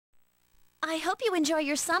I hope you enjoy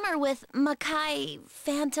your summer with Makai,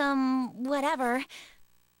 Phantom, whatever.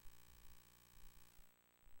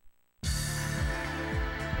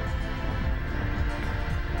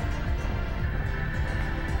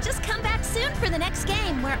 Just come back soon for the next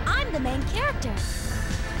game where I'm the main character.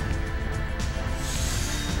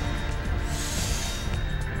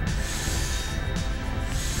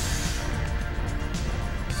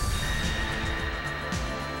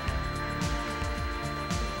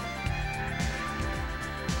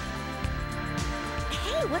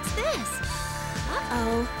 Hey, what's this?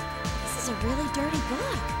 Uh-oh. This is a really dirty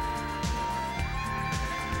book.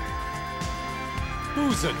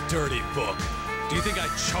 Who's a dirty book? Do you think I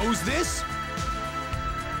chose this?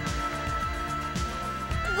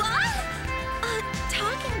 What? A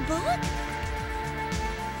talking book?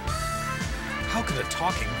 How could a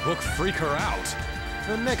talking book freak her out?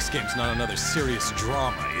 The next game's not another serious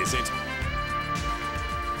drama, is it?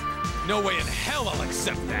 No way in hell I'll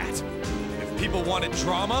accept that! If people wanted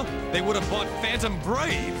drama, they would have bought Phantom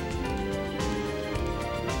Brave!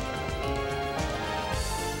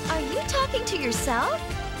 Are you talking to yourself?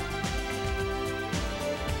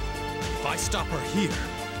 If I stop her here,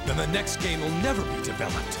 then the next game will never be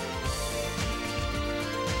developed.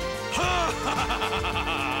 Ha ha ha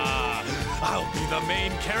ha! I'll be the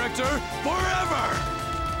main character forever!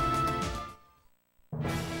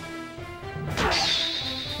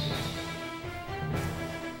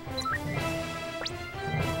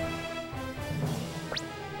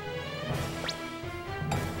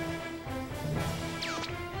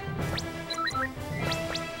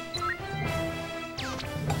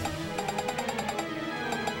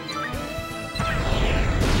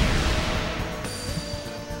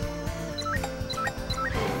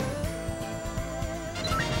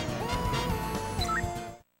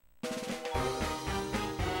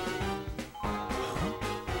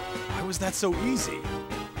 Why was that so easy?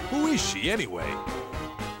 Who is she, anyway?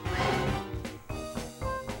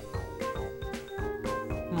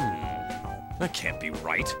 That can't be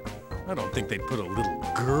right. I don't think they'd put a little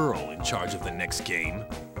girl in charge of the next game.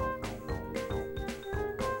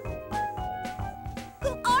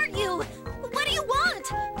 Who are you? What do you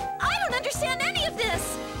want? I don't understand any of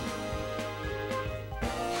this!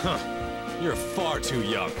 Huh. You're far too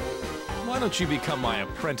young. Why don't you become my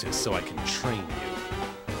apprentice so I can train you?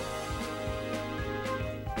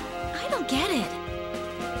 I don't get it.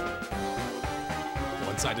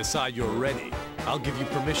 Once I decide you're ready, I'll give you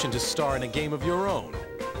permission to star in a game of your own.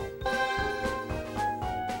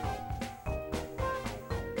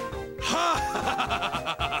 Ha!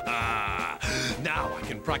 Now I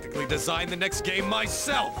can practically design the next game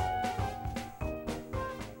myself!